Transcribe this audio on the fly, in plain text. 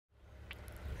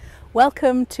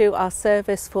Welcome to our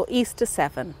service for Easter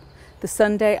 7, the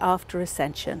Sunday after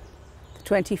Ascension, the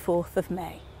 24th of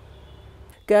May.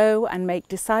 Go and make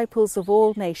disciples of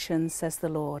all nations, says the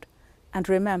Lord, and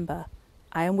remember,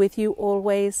 I am with you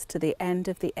always to the end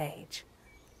of the age.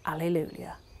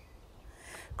 Alleluia.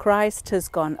 Christ has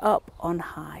gone up on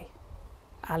high.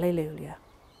 Alleluia.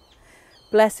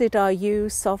 Blessed are you,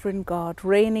 sovereign God,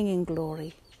 reigning in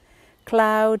glory.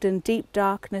 Cloud and deep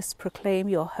darkness proclaim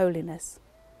your holiness.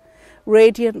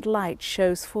 Radiant light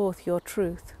shows forth your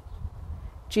truth.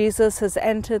 Jesus has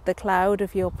entered the cloud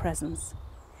of your presence.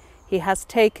 He has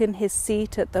taken his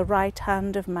seat at the right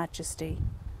hand of majesty.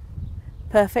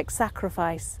 Perfect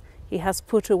sacrifice, he has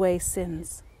put away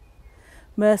sins.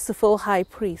 Merciful high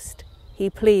priest, he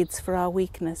pleads for our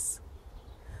weakness.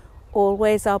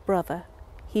 Always our brother,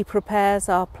 he prepares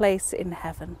our place in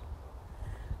heaven.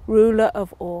 Ruler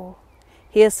of all,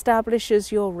 he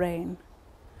establishes your reign.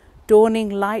 Dawning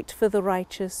light for the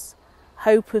righteous,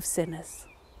 hope of sinners.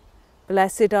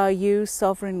 Blessed are you,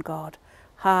 sovereign God,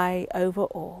 high over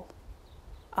all.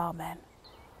 Amen.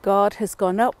 God has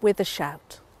gone up with a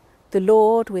shout, the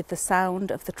Lord with the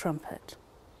sound of the trumpet.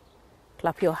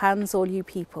 Clap your hands, all you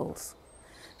peoples.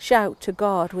 Shout to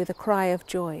God with a cry of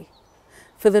joy,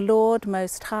 for the Lord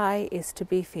Most High is to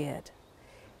be feared.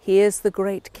 He is the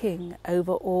great King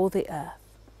over all the earth.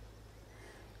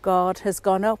 God has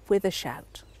gone up with a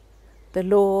shout, the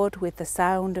Lord with the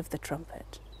sound of the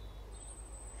trumpet.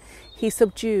 He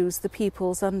subdues the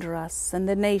peoples under us and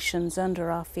the nations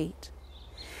under our feet.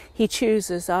 He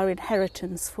chooses our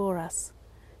inheritance for us,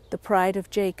 the pride of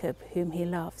Jacob whom he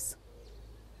loves.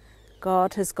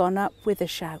 God has gone up with a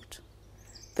shout,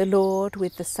 the Lord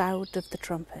with the sound of the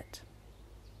trumpet.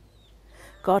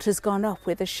 God has gone up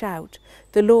with a shout,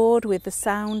 the Lord with the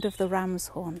sound of the ram's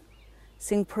horn.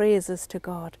 Sing praises to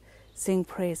God, sing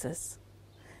praises.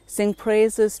 Sing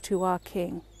praises to our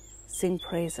King, sing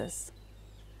praises.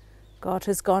 God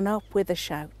has gone up with a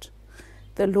shout,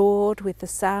 the Lord with the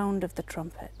sound of the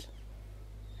trumpet.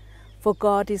 For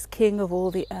God is King of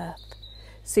all the earth,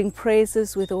 sing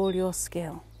praises with all your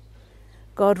skill.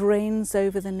 God reigns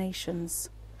over the nations,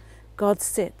 God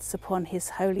sits upon his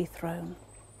holy throne.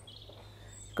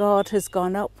 God has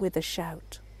gone up with a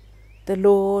shout, the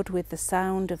Lord with the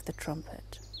sound of the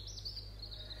trumpet.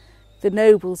 The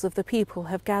nobles of the people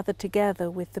have gathered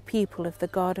together with the people of the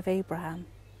God of Abraham.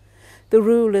 The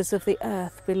rulers of the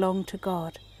earth belong to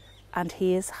God, and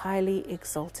he is highly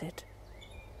exalted.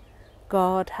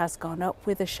 God has gone up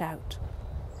with a shout,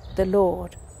 the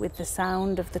Lord with the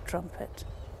sound of the trumpet.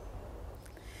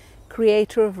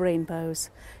 Creator of rainbows,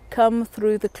 come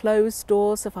through the closed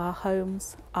doors of our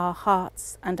homes, our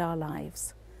hearts, and our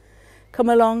lives. Come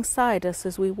alongside us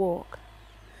as we walk.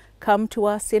 Come to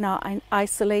us in our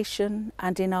isolation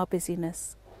and in our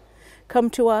busyness. Come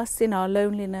to us in our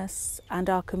loneliness and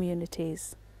our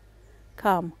communities.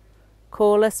 Come,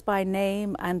 call us by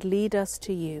name and lead us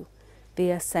to you, the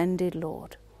ascended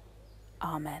Lord.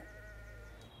 Amen.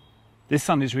 This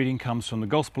Sunday's reading comes from the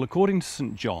Gospel according to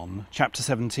St. John, chapter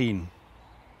 17.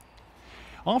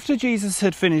 After Jesus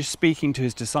had finished speaking to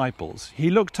his disciples, he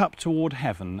looked up toward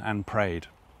heaven and prayed,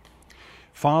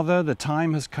 Father, the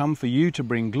time has come for you to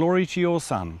bring glory to your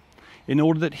Son, in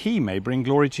order that he may bring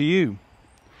glory to you.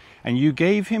 And you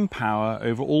gave him power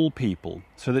over all people,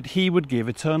 so that he would give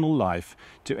eternal life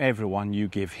to everyone you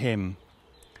give him.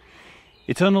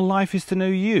 Eternal life is to know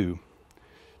you,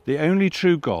 the only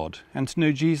true God, and to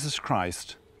know Jesus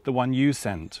Christ, the one you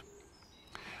sent.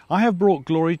 I have brought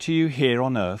glory to you here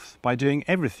on earth by doing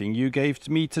everything you gave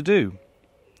me to do.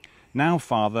 Now,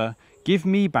 Father, give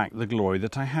me back the glory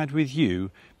that I had with you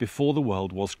before the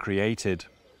world was created.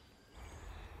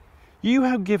 You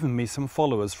have given me some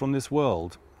followers from this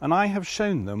world, and I have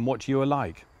shown them what you are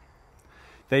like.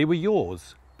 They were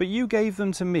yours, but you gave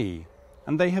them to me,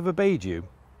 and they have obeyed you.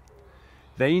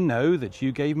 They know that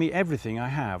you gave me everything I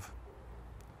have.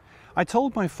 I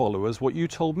told my followers what you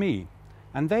told me,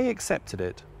 and they accepted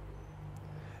it.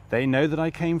 They know that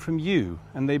I came from you,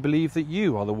 and they believe that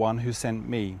you are the one who sent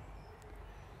me.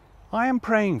 I am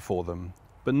praying for them,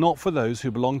 but not for those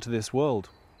who belong to this world.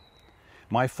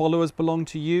 My followers belong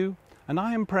to you, and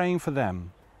I am praying for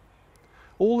them.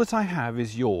 All that I have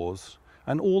is yours,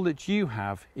 and all that you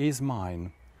have is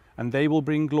mine, and they will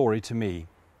bring glory to me.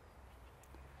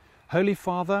 Holy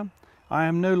Father, I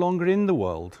am no longer in the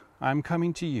world, I am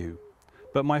coming to you,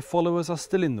 but my followers are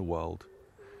still in the world.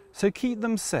 So keep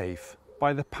them safe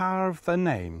by the power of the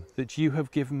name that you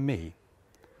have given me.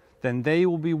 Then they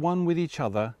will be one with each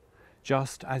other,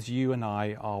 just as you and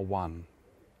I are one.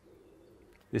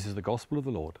 This is the Gospel of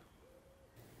the Lord.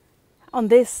 On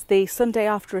this, the Sunday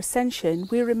after Ascension,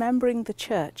 we're remembering the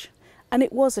Church And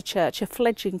it was a church, a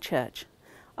fledgling church,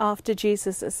 after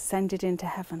Jesus ascended into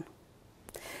heaven.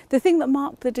 The thing that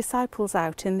marked the disciples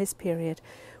out in this period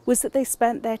was that they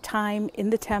spent their time in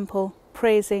the temple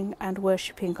praising and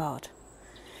worshipping God.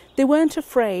 They weren't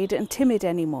afraid and timid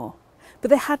anymore, but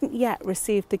they hadn't yet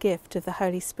received the gift of the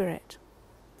Holy Spirit.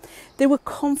 They were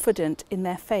confident in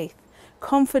their faith,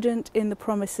 confident in the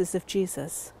promises of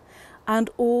Jesus, and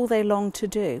all they longed to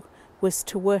do was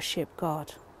to worship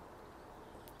God.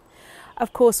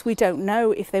 Of course, we don't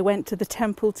know if they went to the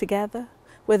temple together,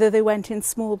 whether they went in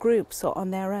small groups or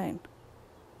on their own.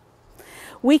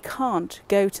 We can't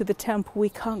go to the temple, we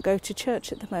can't go to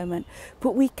church at the moment,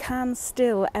 but we can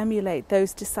still emulate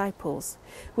those disciples.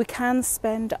 We can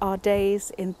spend our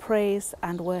days in praise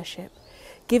and worship,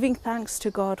 giving thanks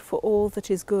to God for all that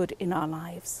is good in our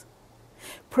lives,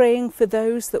 praying for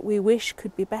those that we wish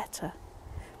could be better,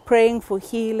 praying for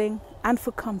healing and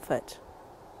for comfort,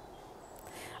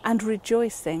 and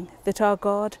rejoicing that our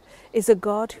God is a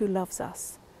God who loves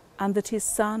us, and that his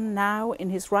Son, now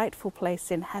in his rightful place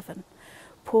in heaven,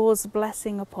 pours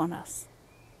blessing upon us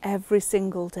every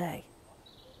single day.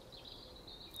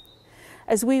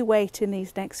 As we wait in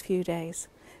these next few days,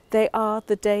 they are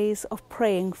the days of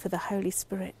praying for the Holy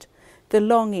Spirit, the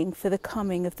longing for the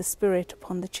coming of the Spirit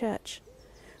upon the church.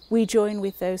 We join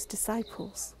with those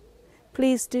disciples.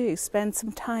 Please do spend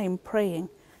some time praying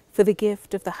for the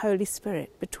gift of the Holy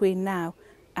Spirit between now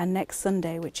and next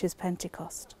Sunday, which is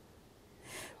Pentecost.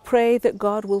 Pray that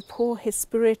God will pour his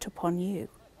Spirit upon you,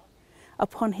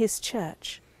 upon his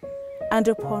church, and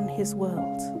upon his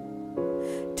world,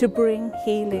 to bring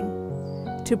healing,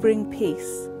 to bring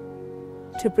peace,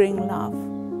 to bring love,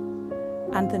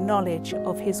 and the knowledge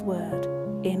of his word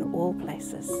in all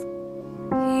places.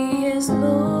 He is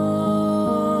Lord,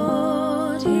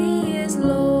 he is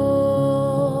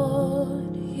Lord,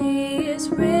 he is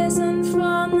risen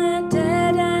from the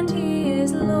dead and he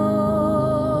is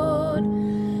Lord.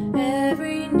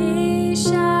 Every knee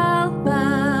shall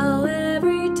bow,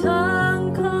 every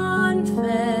tongue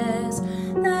confess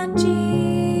that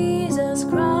Jesus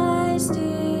Christ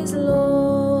is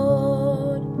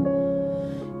Lord.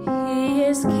 He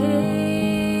is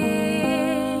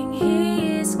King,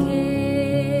 he is King.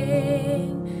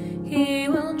 He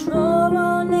will draw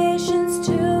all nations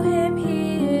to him,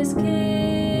 he is King.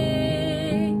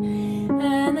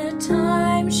 And the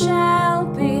time shall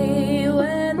be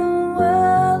when the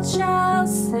world shall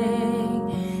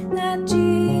sing that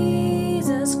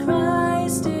Jesus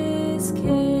Christ is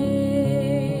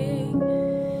King.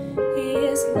 He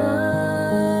is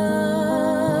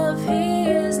love, he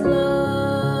is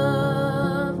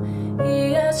love.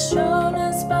 He has shown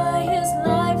us by his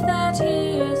life that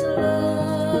he is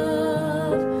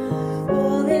love.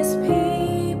 All his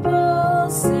people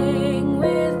sing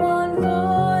with one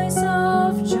voice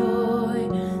of joy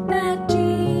that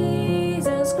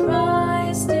Jesus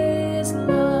Christ is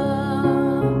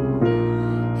love.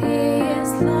 He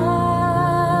is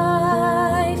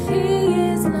life,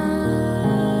 he is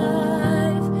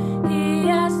life. He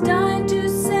has died to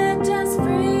set us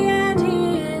free and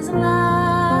he is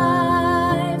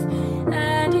life.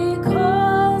 And he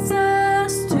calls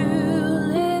us to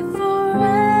live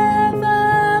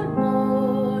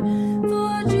forevermore,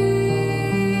 for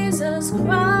Jesus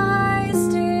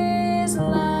Christ is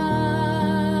life.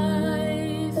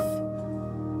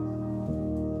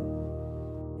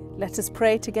 Let us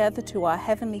pray together to our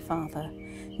Heavenly Father,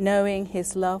 knowing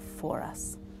his love for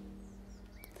us.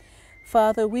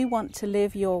 Father, we want to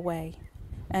live your way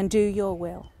and do your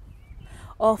will,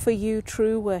 offer you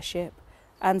true worship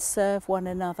and serve one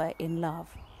another in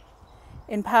love.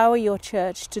 Empower your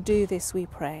church to do this, we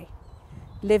pray.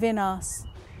 Live in us,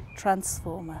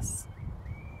 transform us.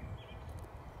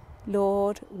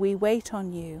 Lord, we wait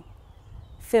on you.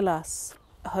 Fill us,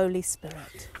 Holy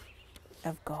Spirit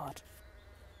of God.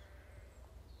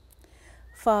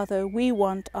 Father, we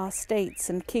want our states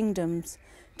and kingdoms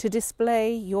to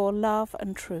display your love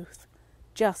and truth,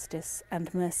 justice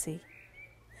and mercy.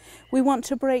 We want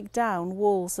to break down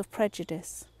walls of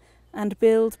prejudice and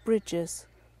build bridges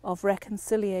of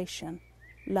reconciliation,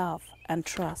 love and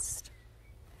trust.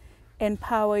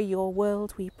 Empower your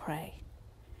world, we pray.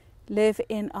 Live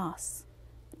in us,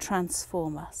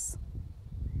 transform us.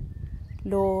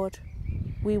 Lord,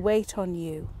 we wait on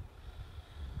you.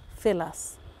 Fill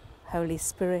us, Holy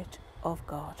Spirit of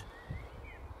God.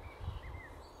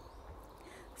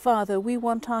 Father, we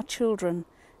want our children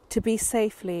to be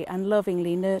safely and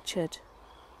lovingly nurtured,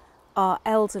 our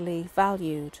elderly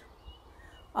valued,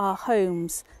 our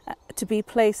homes to be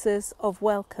places of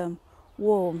welcome,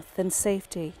 warmth and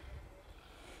safety.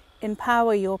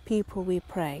 Empower your people, we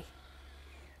pray.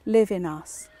 Live in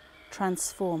us,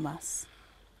 transform us.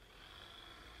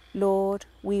 Lord,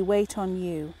 we wait on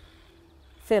you.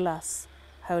 Fill us,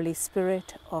 Holy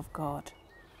Spirit of God.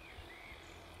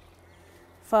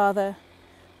 Father,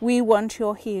 we want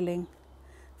your healing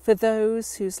for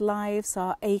those whose lives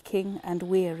are aching and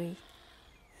weary,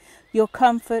 your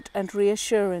comfort and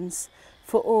reassurance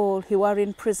for all who are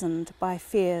imprisoned by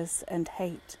fears and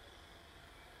hate,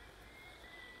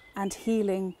 and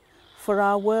healing for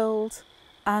our world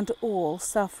and all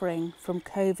suffering from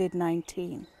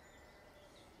COVID-19.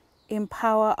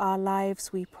 Empower our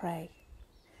lives, we pray.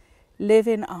 Live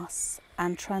in us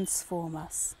and transform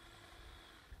us.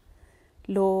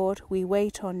 Lord, we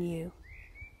wait on you.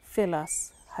 Fill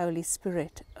us, Holy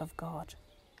Spirit of God.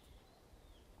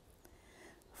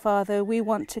 Father, we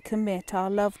want to commit our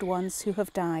loved ones who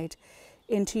have died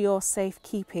into your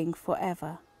safekeeping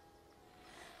forever.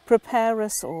 Prepare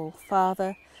us all,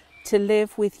 Father, to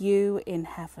live with you in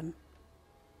heaven.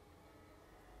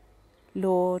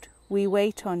 Lord, we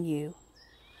wait on you.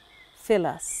 Fill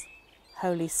us,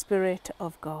 Holy Spirit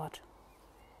of God.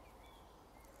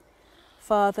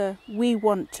 Father, we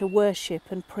want to worship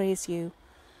and praise you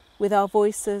with our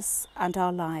voices and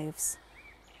our lives.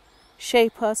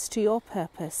 Shape us to your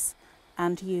purpose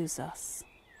and use us.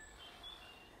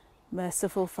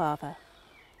 Merciful Father,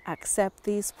 accept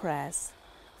these prayers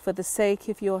for the sake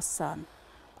of your Son,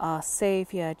 our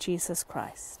Saviour, Jesus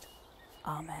Christ.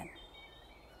 Amen.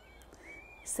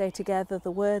 Say together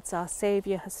the words our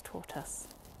Saviour has taught us.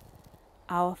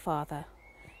 Our Father,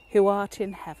 who art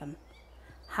in heaven,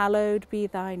 hallowed be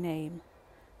thy name.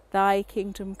 Thy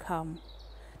kingdom come,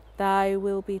 thy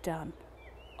will be done,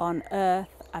 on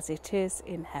earth as it is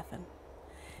in heaven.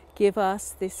 Give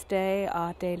us this day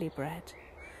our daily bread,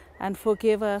 and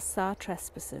forgive us our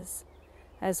trespasses,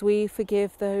 as we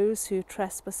forgive those who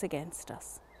trespass against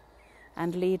us.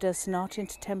 And lead us not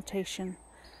into temptation,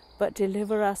 but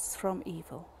deliver us from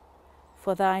evil.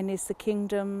 For thine is the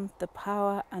kingdom, the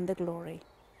power, and the glory,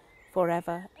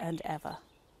 forever and ever.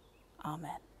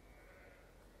 Amen.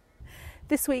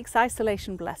 This week's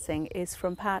isolation blessing is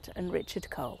from Pat and Richard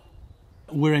Cole.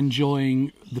 We're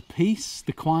enjoying the peace,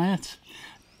 the quiet,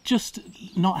 just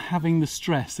not having the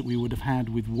stress that we would have had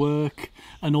with work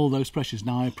and all those pressures.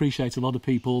 Now, I appreciate a lot of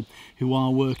people who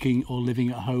are working or living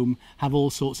at home have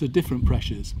all sorts of different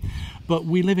pressures. But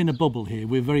we live in a bubble here.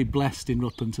 We're very blessed in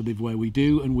Rutland to live where we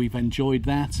do, and we've enjoyed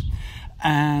that.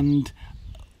 And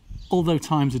although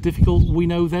times are difficult, we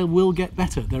know they will get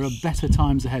better. There are better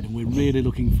times ahead, and we're really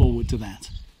looking forward to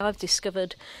that. I've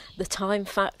discovered the time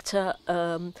factor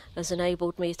has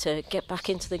enabled me to get back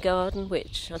into the garden,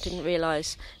 which I didn't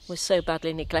realise was so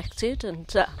badly neglected, and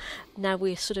now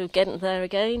we're sort of getting there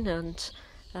again, and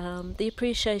the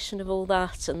appreciation of all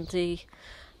that and the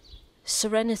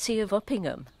serenity of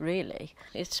Uppingham, really.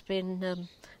 It's been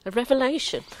a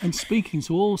revelation. And speaking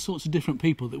to all sorts of different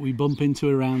people that we bump into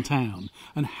around town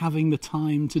and having the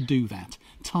time to do that,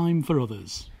 time for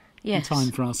others. Yes. And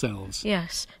time for ourselves.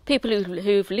 Yes. People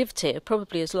who've lived here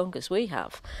probably as long as we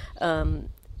have,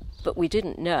 but we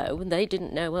didn't know, and they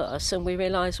didn't know us, and we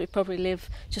realised we probably live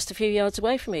just a few yards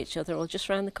away from each other or just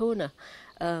round the corner.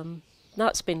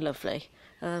 That's been lovely.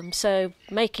 So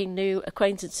making new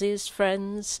acquaintances,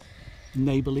 friends.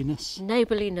 Neighbourliness.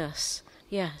 Neighbourliness,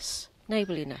 yes.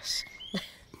 Neighbourliness. Is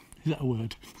that a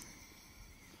word?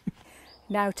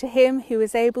 Now to him who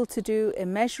is able to do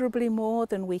immeasurably more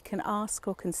than we can ask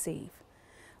or conceive,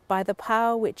 by the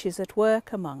power which is at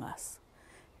work among us,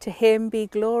 to him be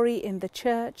glory in the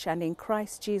Church and in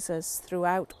Christ Jesus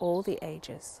throughout all the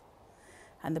ages.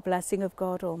 And the blessing of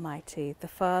God Almighty, the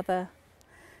Father,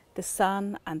 the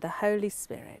Son, and the Holy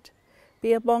Spirit,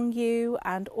 be among you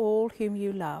and all whom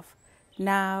you love,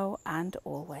 now and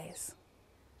always.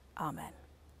 Amen.